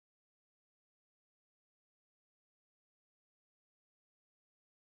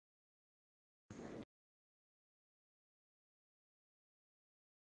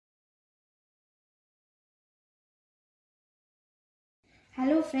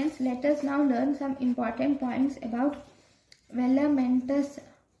Hello friends, let us now learn some important points about velamentous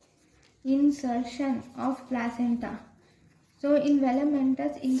insertion of placenta. So in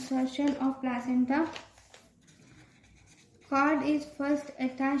velamentous insertion of placenta, cord is first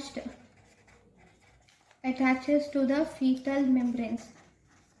attaches to the fetal membranes,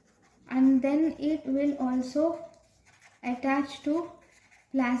 and then it will also attach to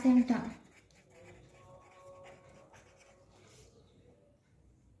placenta.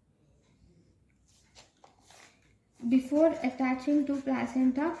 Before attaching to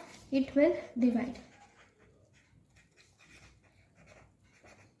placenta, it will divide.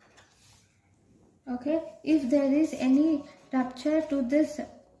 Okay, if there is any rupture to this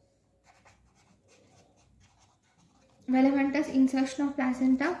velamentous insertion of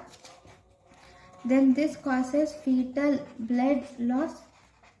placenta, then this causes fetal blood loss.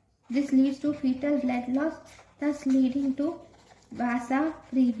 This leads to fetal blood loss, thus leading to vasa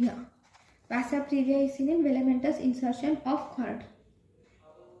previa. Vasa previa is seen in velamentous insertion of cord.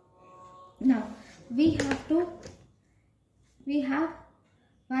 Now we have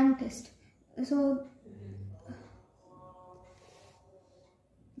one test. So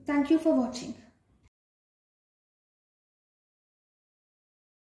thank you for watching.